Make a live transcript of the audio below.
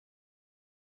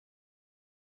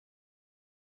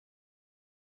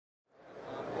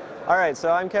Alright,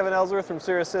 so I'm Kevin Ellsworth from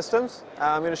Cirris Systems.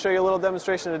 I'm going to show you a little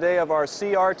demonstration today of our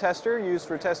CR tester used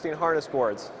for testing harness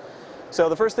boards. So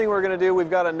the first thing we're going to do, we've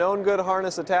got a known good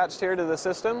harness attached here to the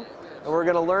system, and we're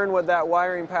going to learn what that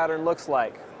wiring pattern looks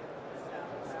like.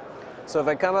 So if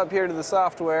I come up here to the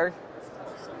software,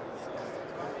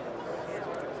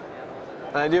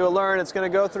 and I do a learn, it's going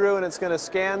to go through and it's going to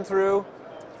scan through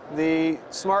the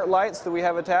smart lights that we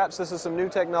have attached. This is some new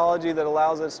technology that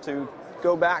allows us to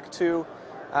go back to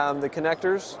the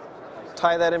connectors,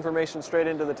 tie that information straight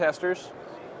into the testers.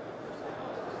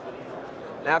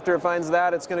 And after it finds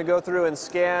that, it's going to go through and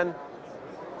scan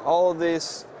all of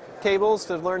these cables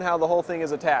to learn how the whole thing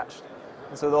is attached.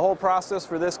 And so the whole process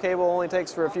for this cable only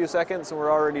takes for a few seconds and we're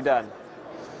already done.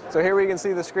 So here we can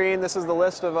see the screen. This is the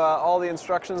list of all the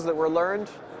instructions that were learned,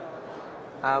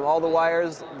 all the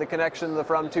wires, the connection, the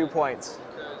from two points.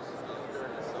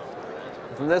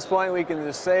 From this point we can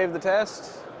just save the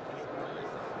test,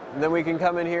 and then we can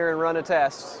come in here and run a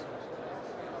test.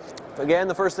 Again,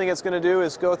 the first thing it's going to do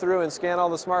is go through and scan all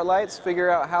the smart lights, figure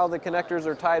out how the connectors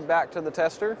are tied back to the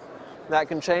tester. That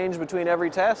can change between every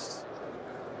test.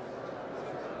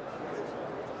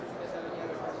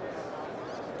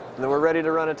 And then we're ready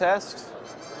to run a test.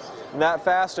 And that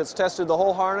fast, it's tested the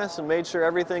whole harness and made sure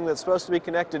everything that's supposed to be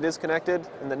connected is connected,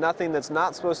 and that nothing that's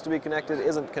not supposed to be connected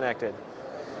isn't connected.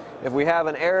 If we have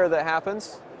an error that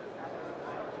happens,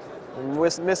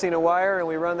 missing a wire, and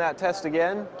we run that test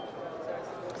again,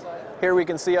 here we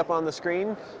can see up on the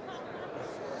screen,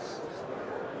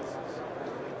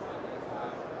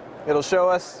 it'll show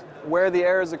us where the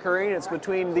error is occurring. It's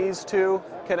between these two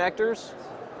connectors,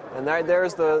 and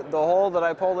there's the hole that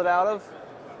I pulled it out of,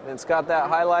 and it's got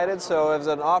that highlighted. So as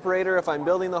an operator, if I'm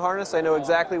building the harness, I know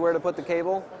exactly where to put the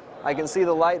cable. I can see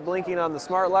the light blinking on the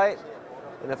smart light,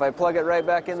 and if I plug it right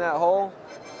back in that hole,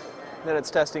 then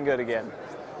it's testing good again.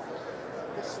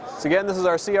 So again, this is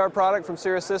our CR product from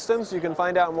Cirris Systems. You can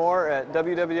find out more at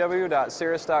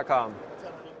www.cirris.com.